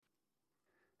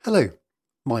Hello,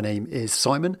 my name is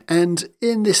Simon, and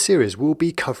in this series we'll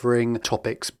be covering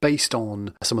topics based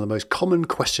on some of the most common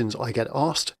questions I get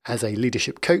asked as a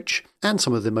leadership coach and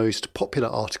some of the most popular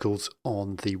articles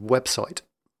on the website.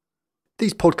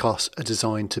 These podcasts are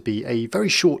designed to be a very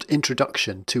short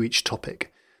introduction to each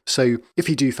topic, so if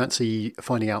you do fancy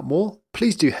finding out more,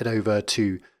 please do head over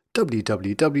to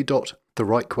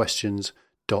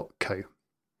www.therightquestions.co.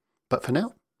 But for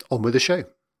now, on with the show.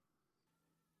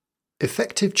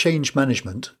 Effective change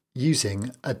management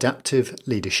using adaptive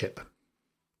leadership.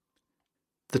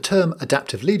 The term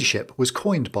adaptive leadership was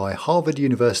coined by Harvard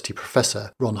University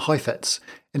professor Ron Heifetz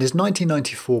in his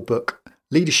 1994 book,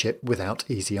 Leadership Without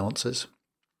Easy Answers.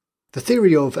 The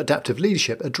theory of adaptive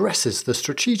leadership addresses the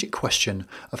strategic question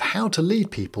of how to lead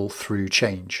people through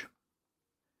change.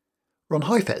 Ron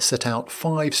Heifetz set out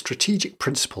 5 strategic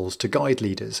principles to guide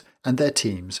leaders and their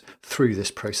teams through this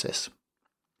process.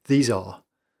 These are: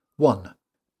 1.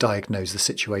 Diagnose the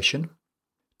situation.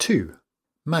 2.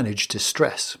 Manage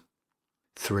distress.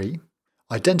 3.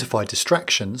 Identify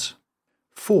distractions.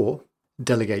 4.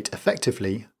 Delegate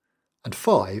effectively. And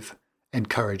 5.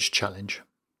 Encourage challenge.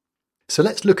 So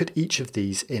let's look at each of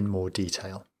these in more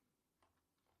detail.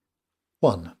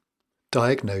 1.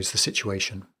 Diagnose the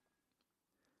situation.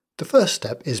 The first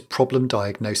step is problem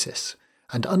diagnosis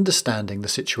and understanding the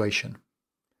situation.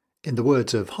 In the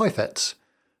words of Heifetz,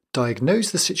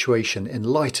 diagnose the situation in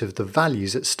light of the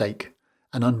values at stake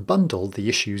and unbundle the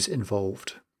issues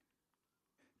involved.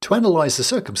 To analyse the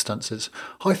circumstances,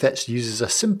 Heifetz uses a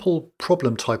simple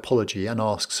problem typology and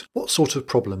asks, what sort of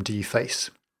problem do you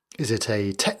face? Is it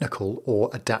a technical or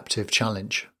adaptive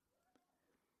challenge?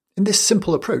 In this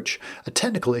simple approach, a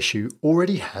technical issue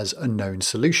already has a known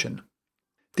solution.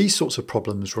 These sorts of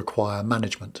problems require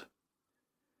management.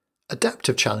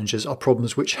 Adaptive challenges are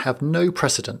problems which have no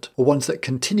precedent or ones that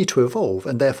continue to evolve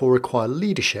and therefore require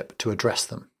leadership to address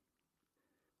them.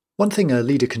 One thing a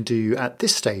leader can do at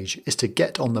this stage is to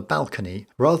get on the balcony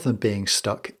rather than being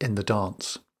stuck in the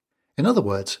dance. In other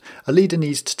words, a leader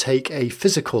needs to take a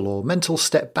physical or mental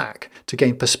step back to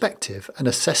gain perspective and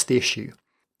assess the issue,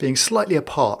 being slightly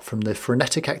apart from the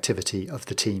frenetic activity of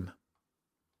the team.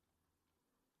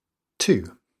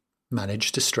 2.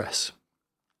 Manage distress.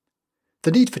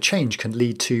 The need for change can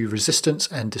lead to resistance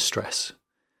and distress.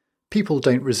 People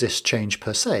don't resist change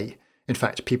per se. In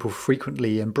fact, people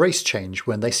frequently embrace change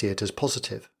when they see it as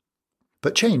positive.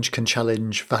 But change can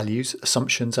challenge values,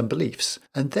 assumptions, and beliefs,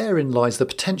 and therein lies the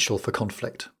potential for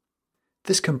conflict.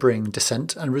 This can bring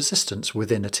dissent and resistance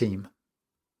within a team.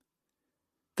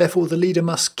 Therefore, the leader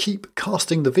must keep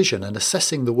casting the vision and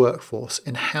assessing the workforce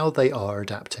in how they are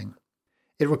adapting.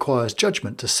 It requires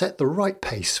judgment to set the right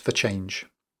pace for change.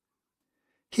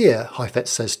 Here,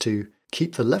 Heifetz says to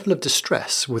keep the level of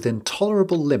distress within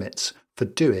tolerable limits for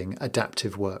doing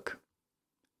adaptive work.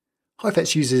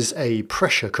 Heifetz uses a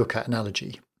pressure cooker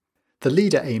analogy. The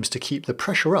leader aims to keep the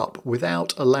pressure up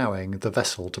without allowing the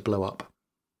vessel to blow up.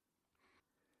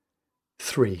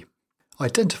 3.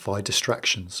 Identify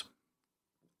distractions.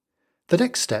 The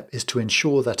next step is to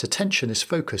ensure that attention is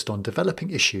focused on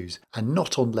developing issues and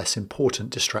not on less important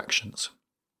distractions.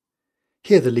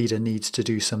 Here the leader needs to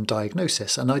do some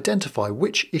diagnosis and identify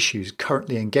which issues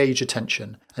currently engage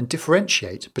attention and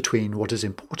differentiate between what is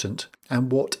important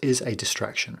and what is a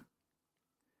distraction.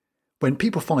 When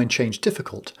people find change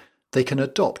difficult, they can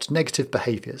adopt negative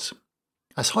behaviours.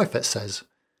 As Heifetz says,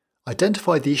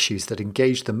 identify the issues that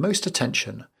engage the most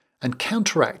attention and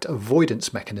counteract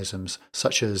avoidance mechanisms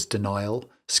such as denial,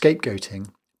 scapegoating,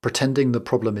 pretending the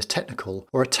problem is technical,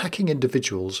 or attacking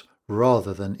individuals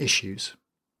rather than issues.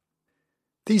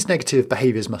 These negative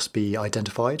behaviours must be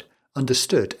identified,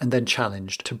 understood, and then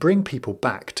challenged to bring people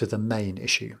back to the main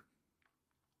issue.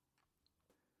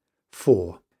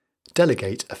 4.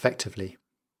 Delegate effectively.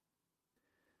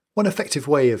 One effective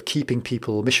way of keeping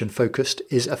people mission-focused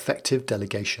is effective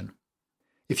delegation.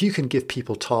 If you can give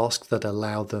people tasks that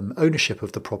allow them ownership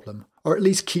of the problem, or at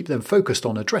least keep them focused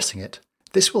on addressing it,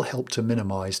 this will help to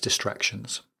minimise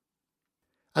distractions.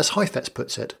 As Heifetz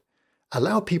puts it,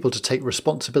 allow people to take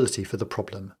responsibility for the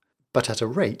problem, but at a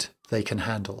rate they can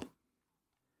handle.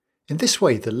 In this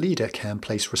way, the leader can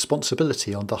place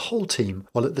responsibility on the whole team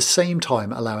while at the same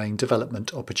time allowing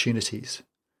development opportunities.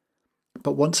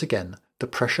 But once again, the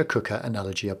pressure cooker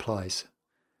analogy applies.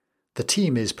 The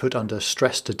team is put under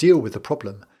stress to deal with the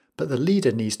problem, but the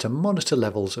leader needs to monitor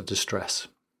levels of distress.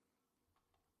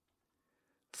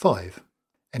 5.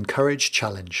 Encourage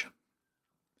challenge.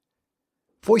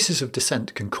 Voices of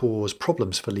dissent can cause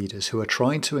problems for leaders who are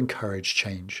trying to encourage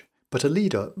change, but a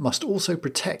leader must also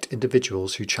protect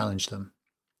individuals who challenge them.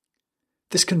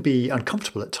 This can be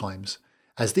uncomfortable at times,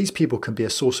 as these people can be a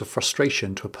source of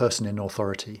frustration to a person in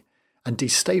authority and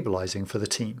destabilising for the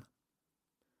team.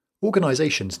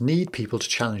 Organisations need people to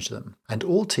challenge them, and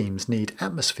all teams need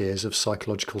atmospheres of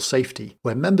psychological safety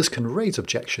where members can raise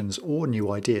objections or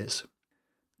new ideas.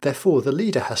 Therefore, the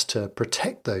leader has to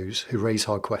protect those who raise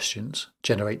hard questions,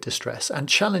 generate distress, and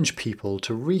challenge people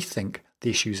to rethink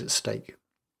the issues at stake.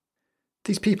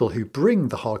 These people who bring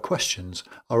the hard questions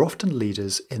are often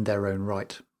leaders in their own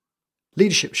right.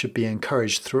 Leadership should be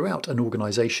encouraged throughout an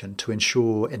organisation to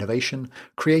ensure innovation,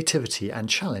 creativity, and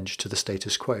challenge to the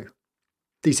status quo.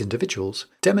 These individuals,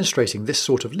 demonstrating this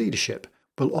sort of leadership,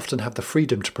 will often have the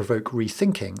freedom to provoke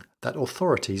rethinking that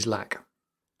authorities lack.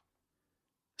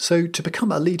 So, to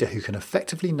become a leader who can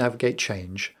effectively navigate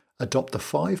change, adopt the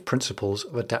 5 principles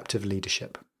of adaptive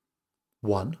leadership.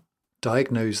 1.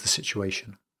 Diagnose the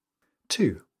situation.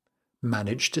 2.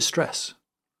 Manage distress.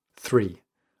 3.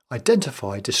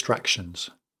 Identify distractions.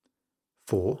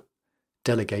 4.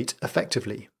 Delegate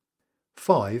effectively.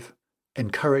 5.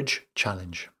 Encourage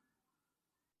challenge.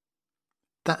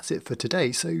 That's it for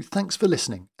today, so thanks for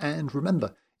listening, and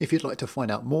remember, if you'd like to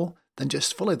find out more, then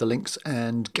just follow the links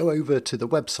and go over to the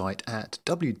website at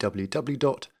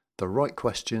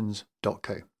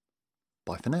www.therightquestions.co.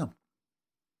 Bye for now.